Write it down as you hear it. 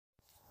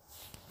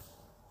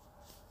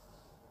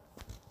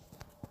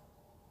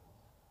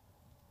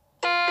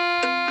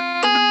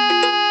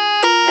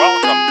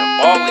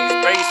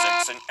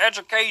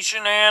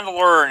education and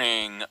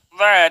learning.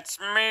 That's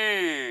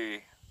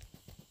me.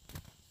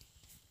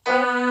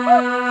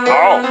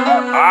 Oh,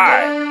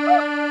 hi.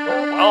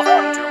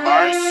 Welcome to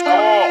my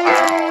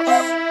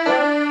schoolhouse.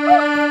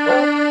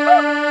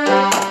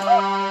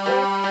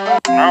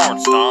 Now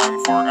it's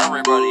time for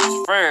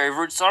everybody's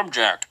favorite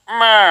subject,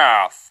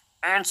 math.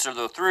 Answer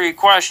the 3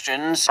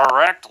 questions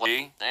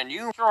correctly, and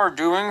you're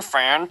doing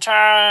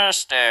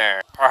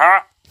fantastic.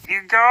 Haha,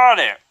 you got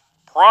it.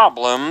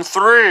 Problem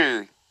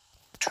 3.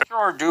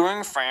 You're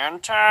doing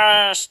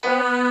fantastic. You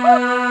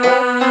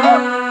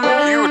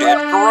did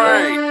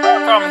great.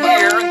 Come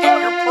here and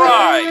get your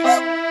prize.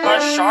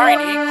 A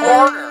shiny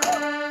quarter.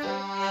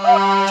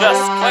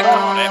 Just click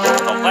on it with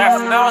the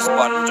left mouse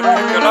button to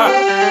pick it up.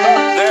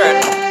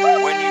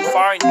 Then, when you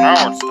find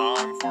now it's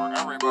time for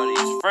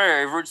everybody's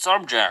favorite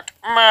subject,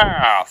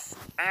 math.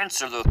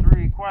 Answer the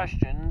 3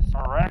 questions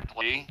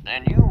correctly,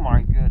 and you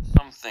might get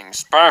something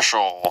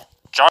special.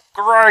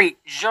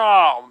 Great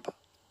job.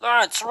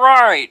 That's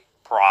right.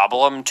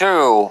 Problem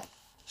 2.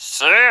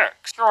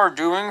 6. You're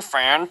doing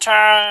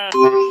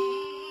fantastic.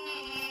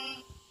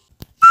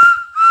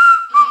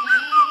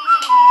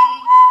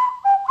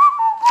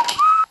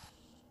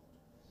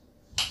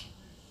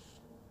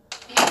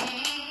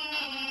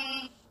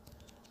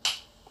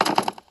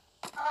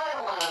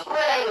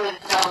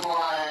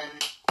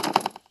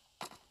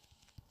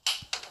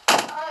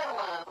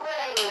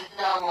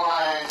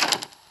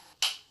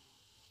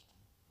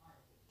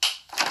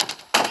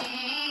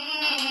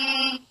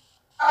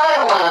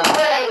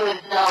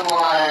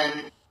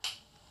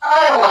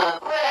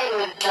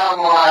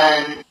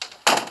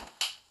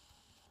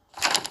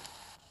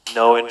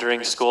 No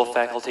entering school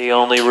faculty,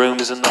 only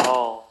rooms in the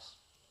halls.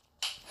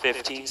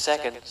 15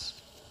 seconds.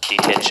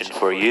 Detention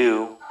for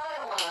you.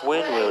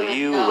 When will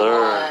you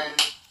learn?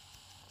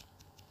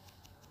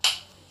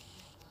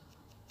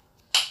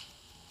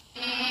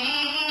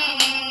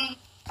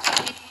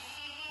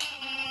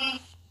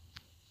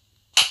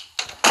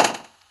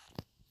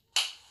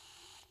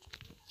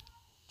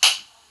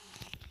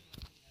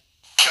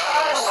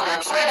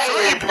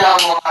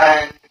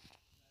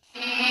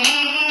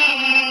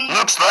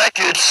 Looks like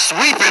it's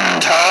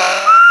sweeping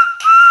time.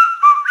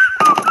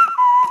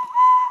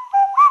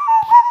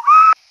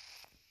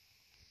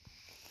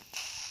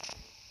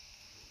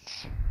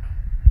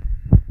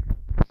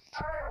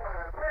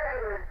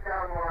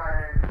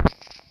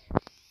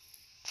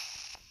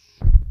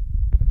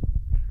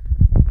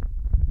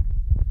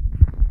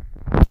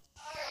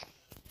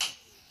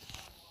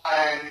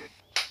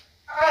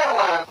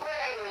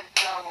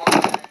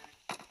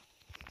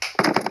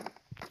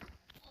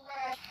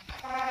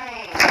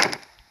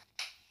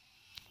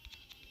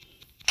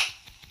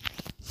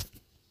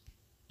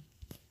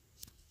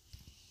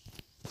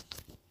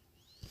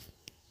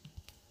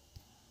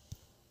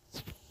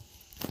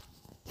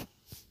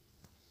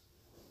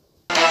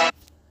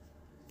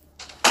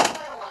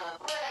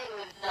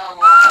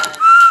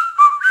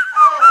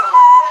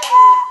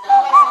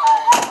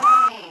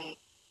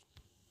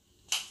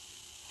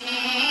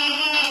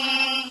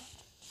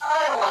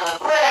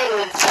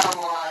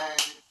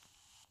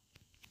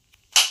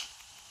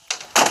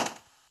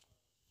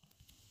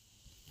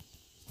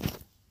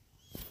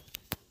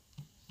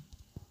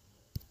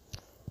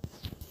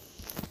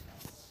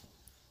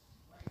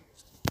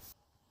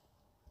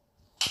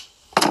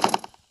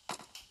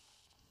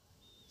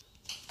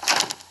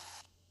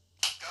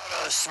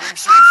 Sweep,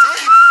 sweep,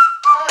 sweep!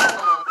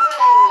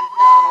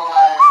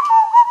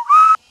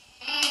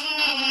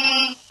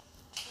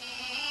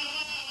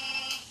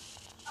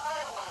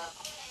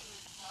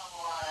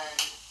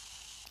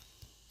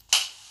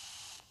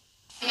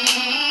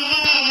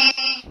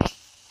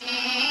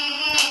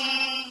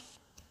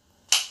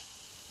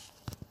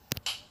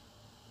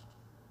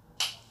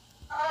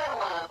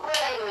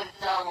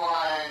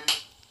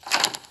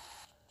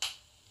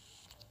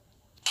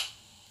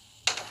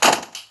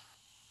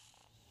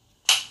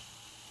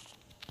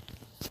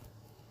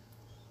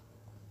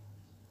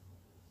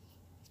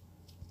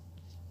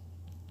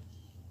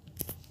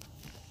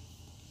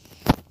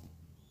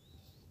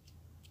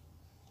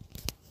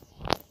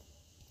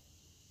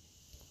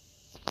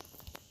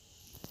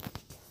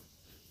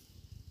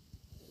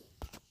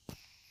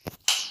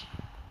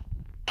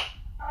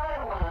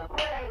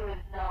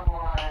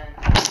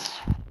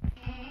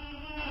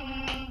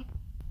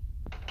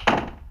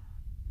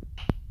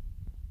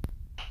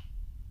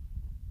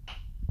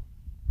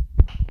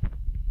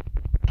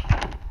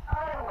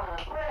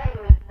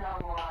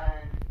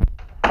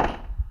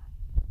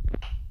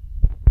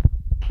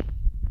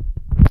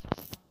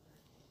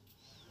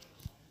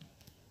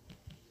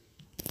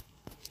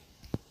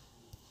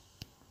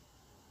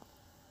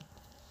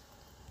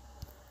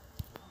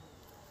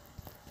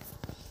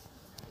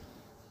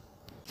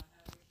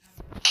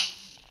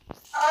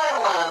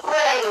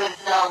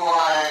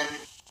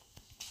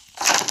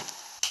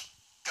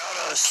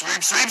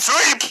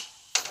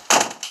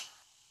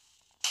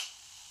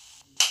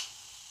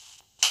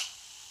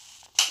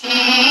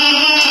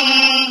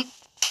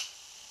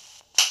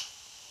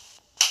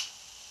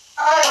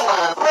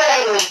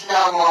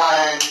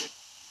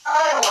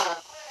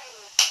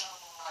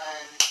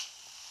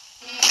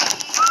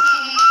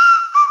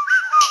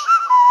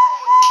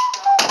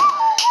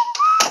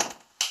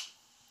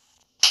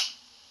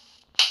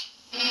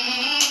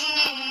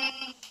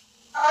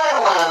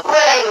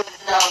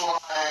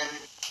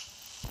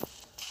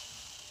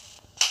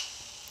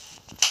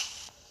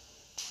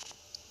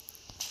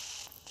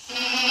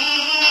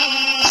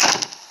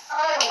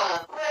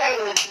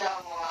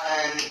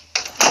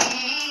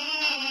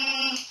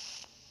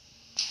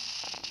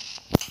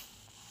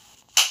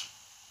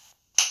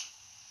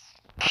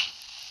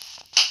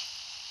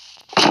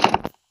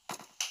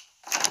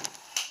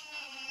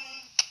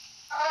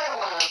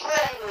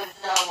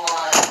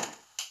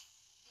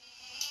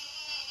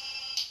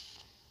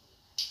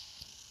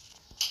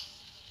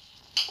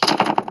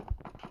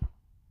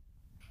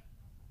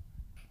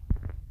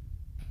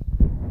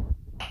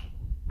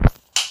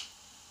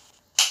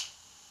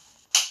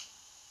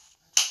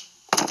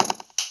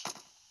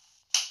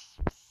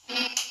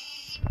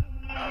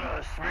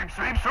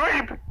 sweep,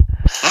 sweep.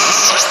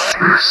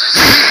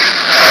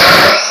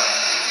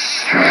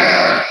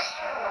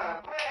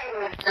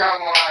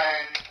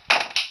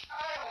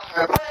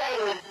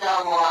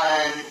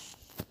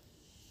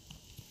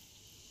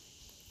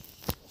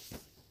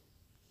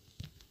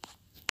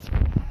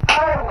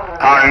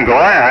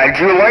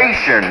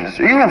 Congratulations!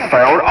 You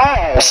found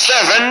all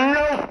 7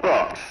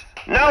 notebooks.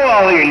 Now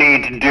all you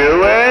need to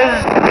do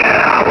is...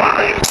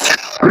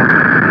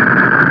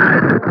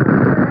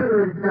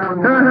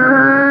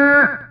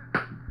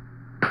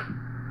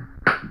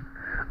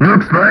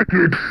 Looks like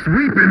it's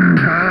sweeping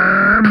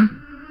time.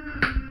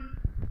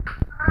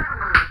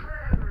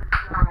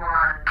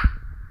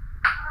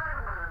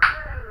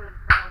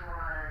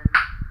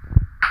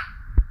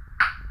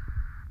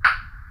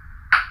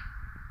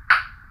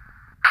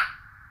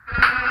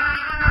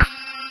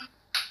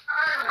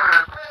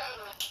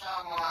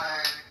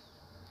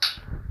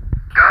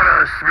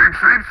 Gotta sweep,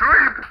 sweep,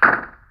 sweep.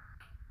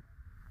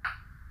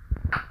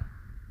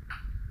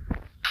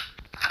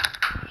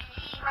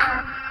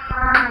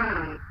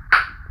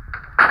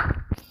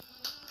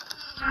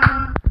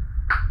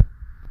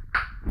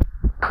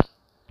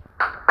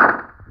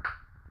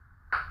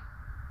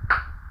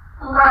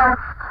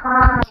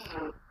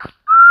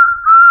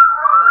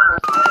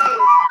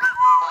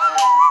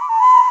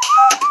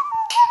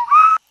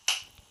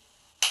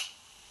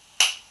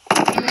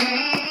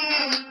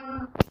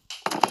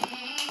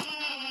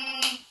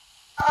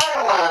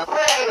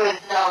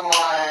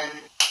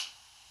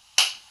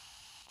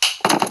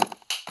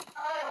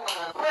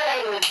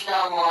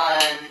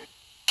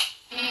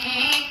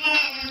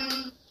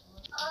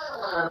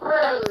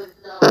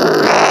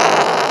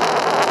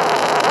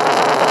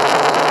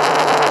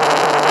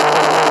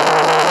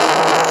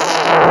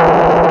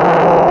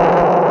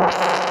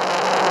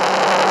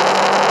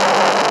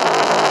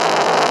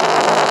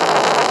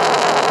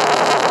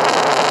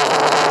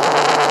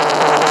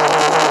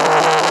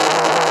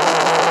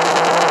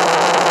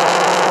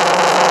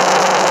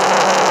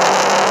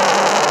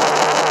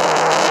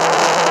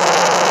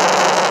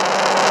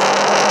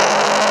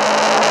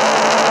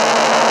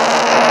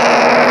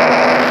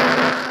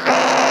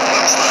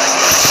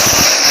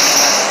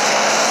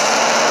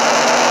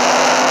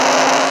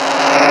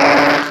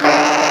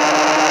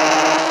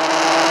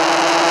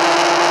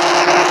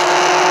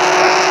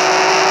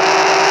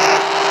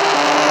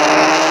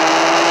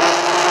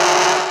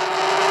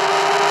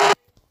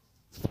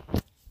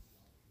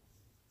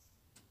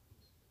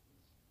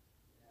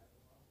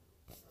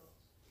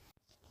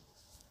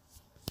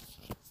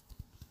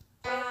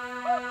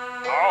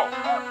 Oh,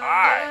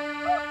 hi.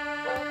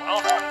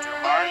 Welcome to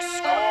my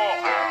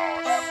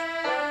schoolhouse.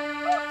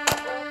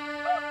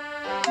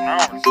 Now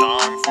it's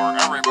time for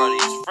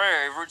everybody's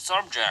favorite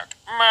subject,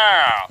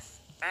 math.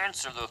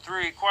 Answer the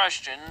 3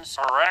 questions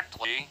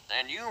correctly,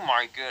 and you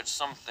might get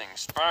something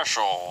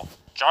special.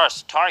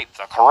 Just type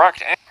the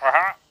correct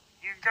answer.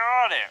 You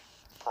got it.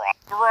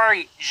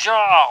 Great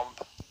job.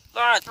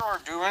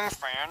 You're doing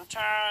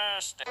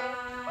fantastic.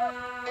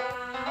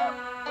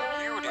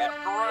 You did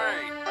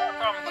great.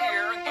 Come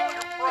here and get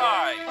your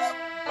prize,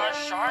 a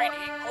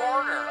shiny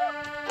quarter.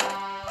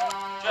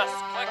 Just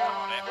click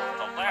on it with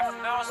the left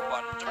mouse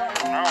button to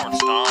pick. Now it's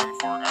time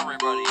for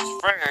everybody's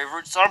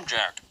favorite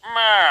subject,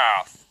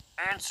 math.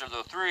 Answer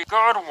the 3.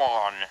 Good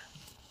one.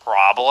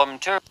 Problem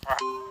 2.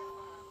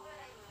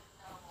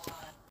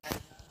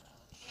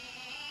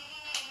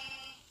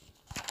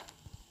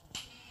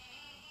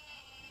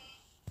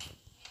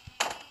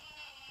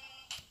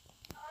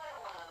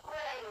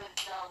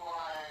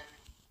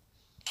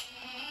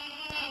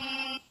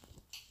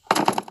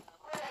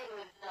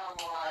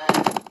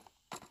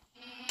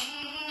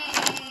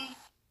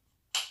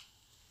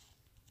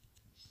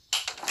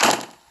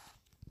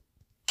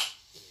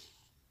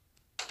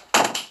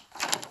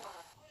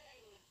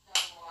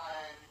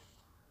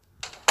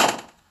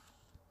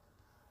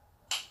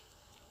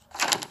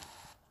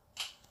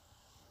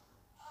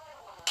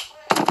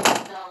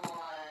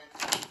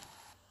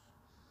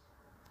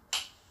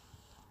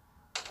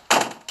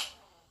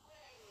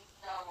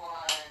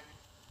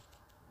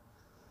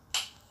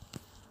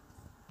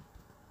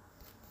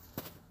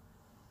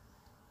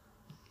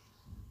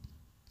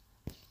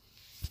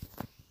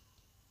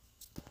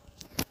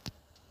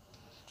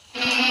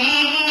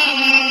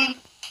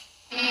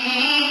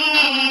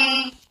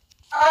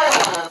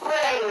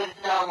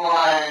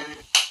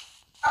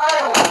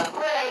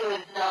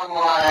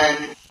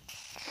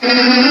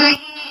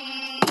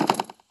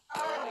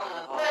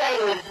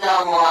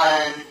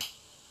 Someone.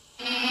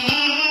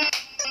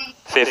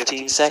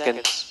 15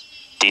 seconds.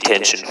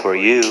 Detention for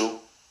you.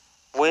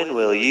 When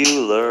will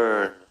you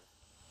learn?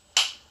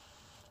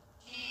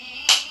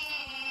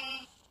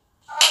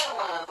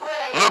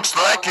 Looks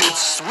like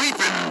it's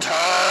sweeping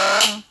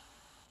time.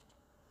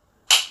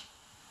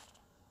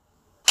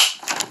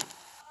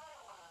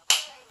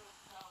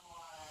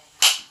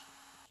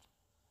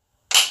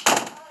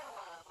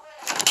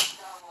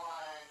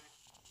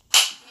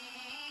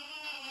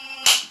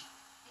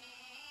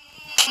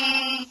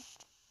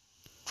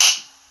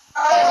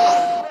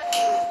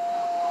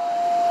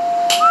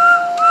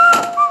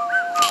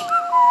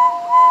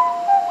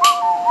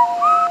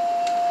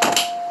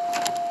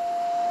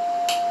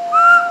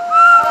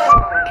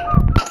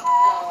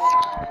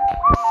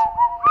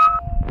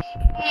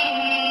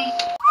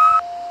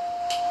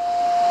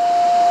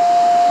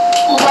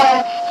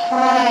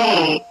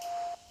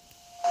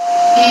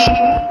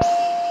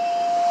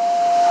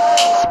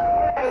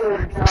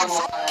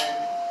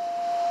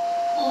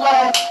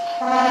 Let's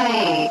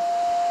play.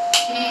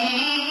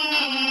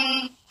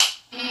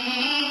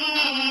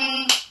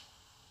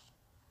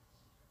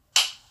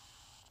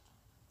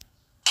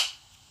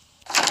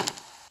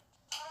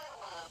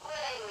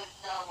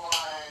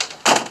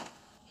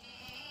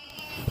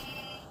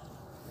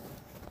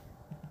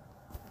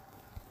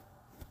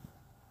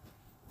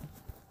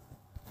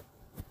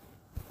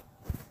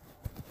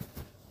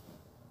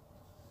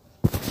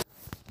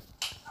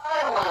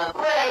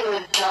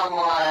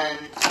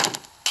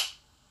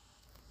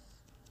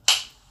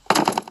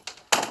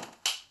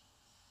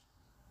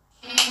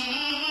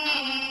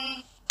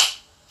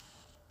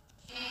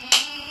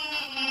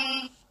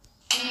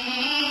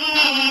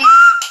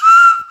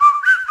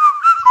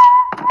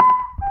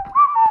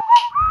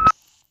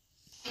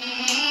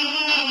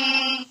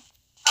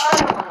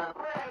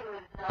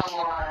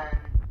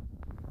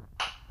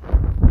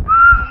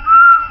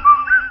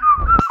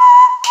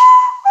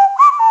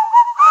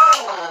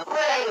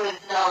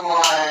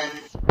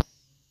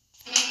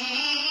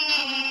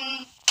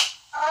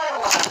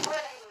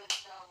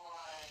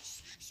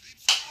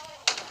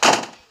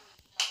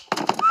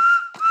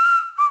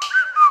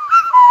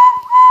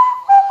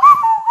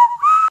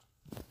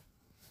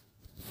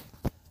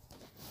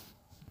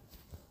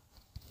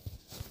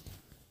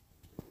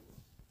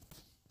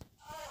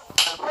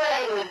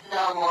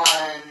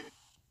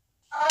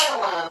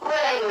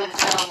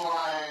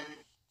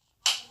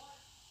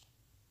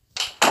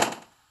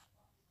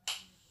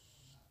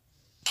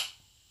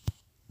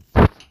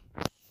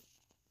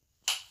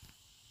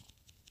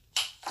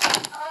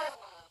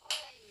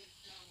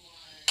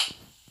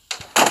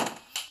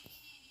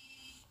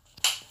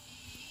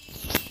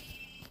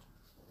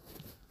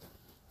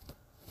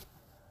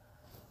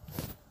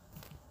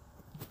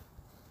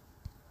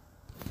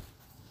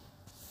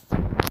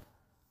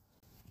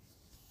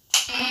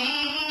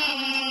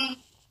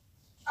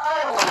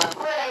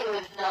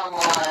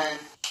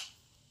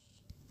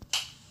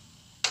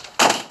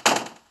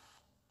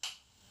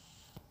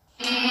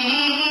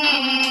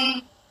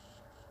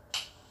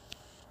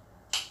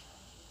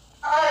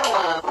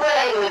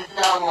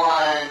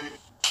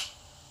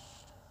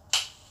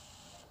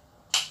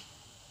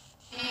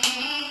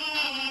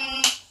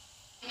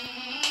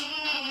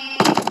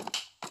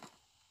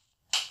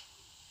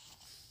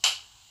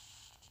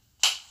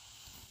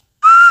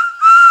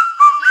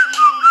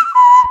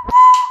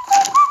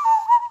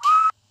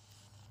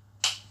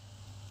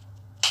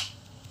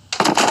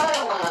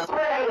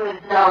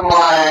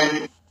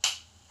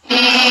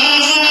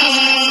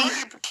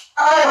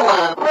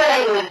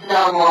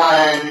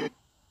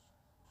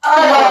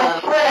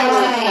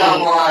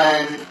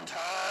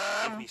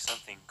 Give me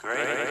something great.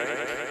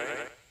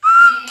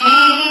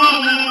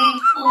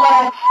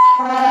 Let's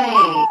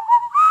play.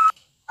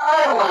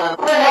 I wanna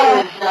play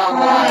with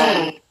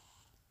someone.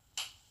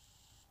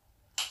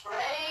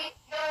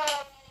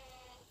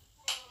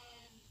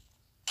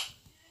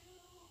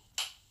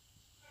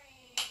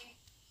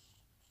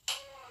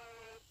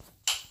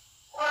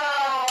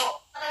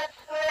 Wow, that's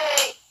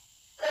great.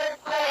 Let's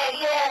play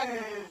again.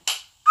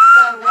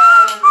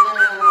 Sometime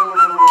soon.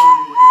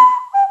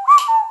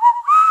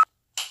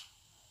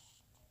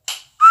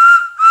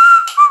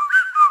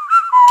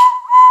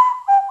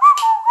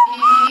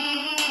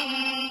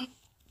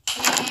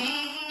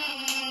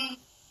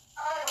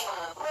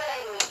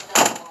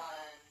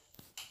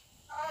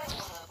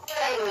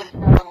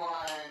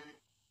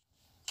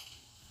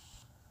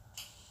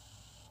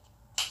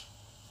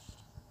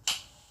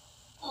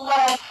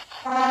 Let's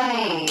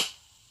play.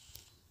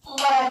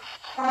 Let's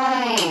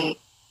play.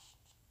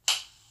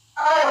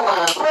 I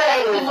wanna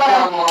play with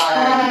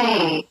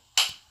someone.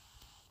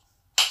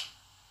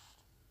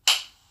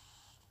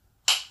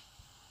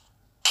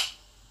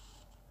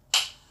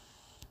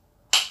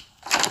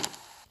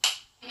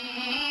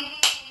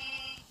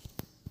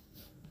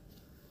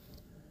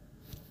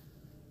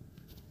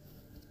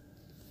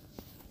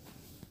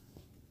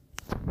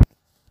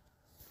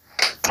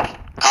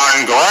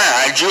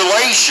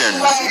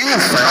 Congratulations! You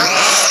found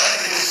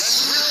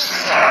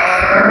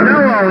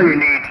Now all you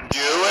need to do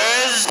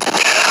is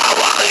get out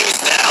while you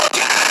still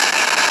can!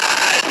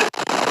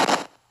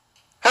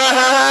 Ha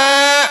ha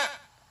ha!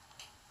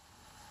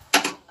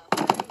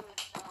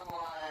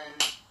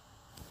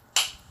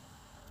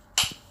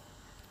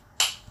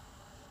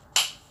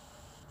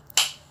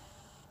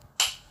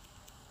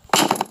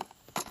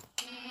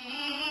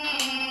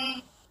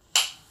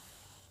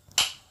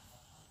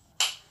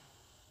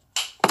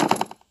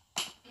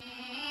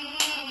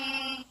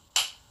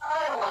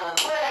 I wanna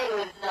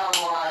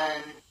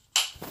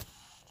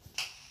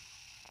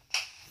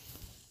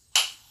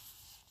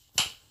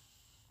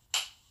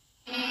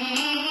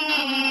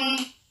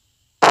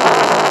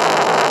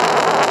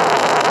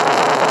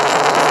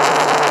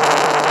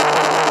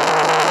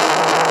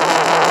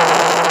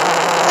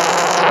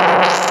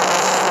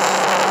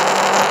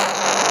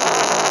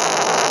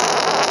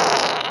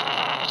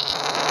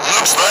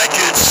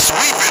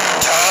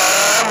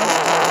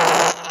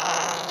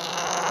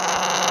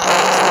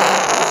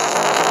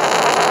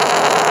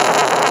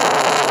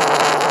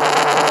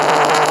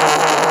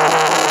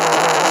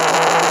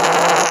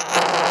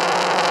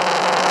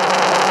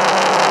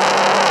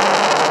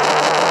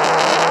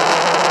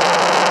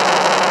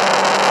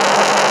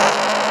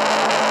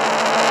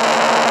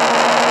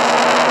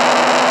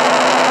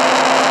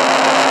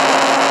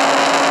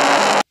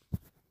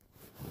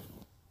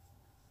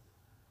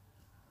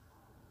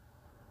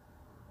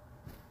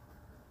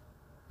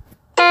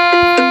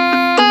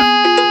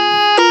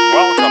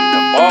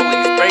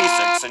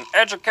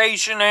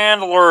education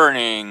and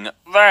learning.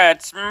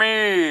 That's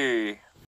me.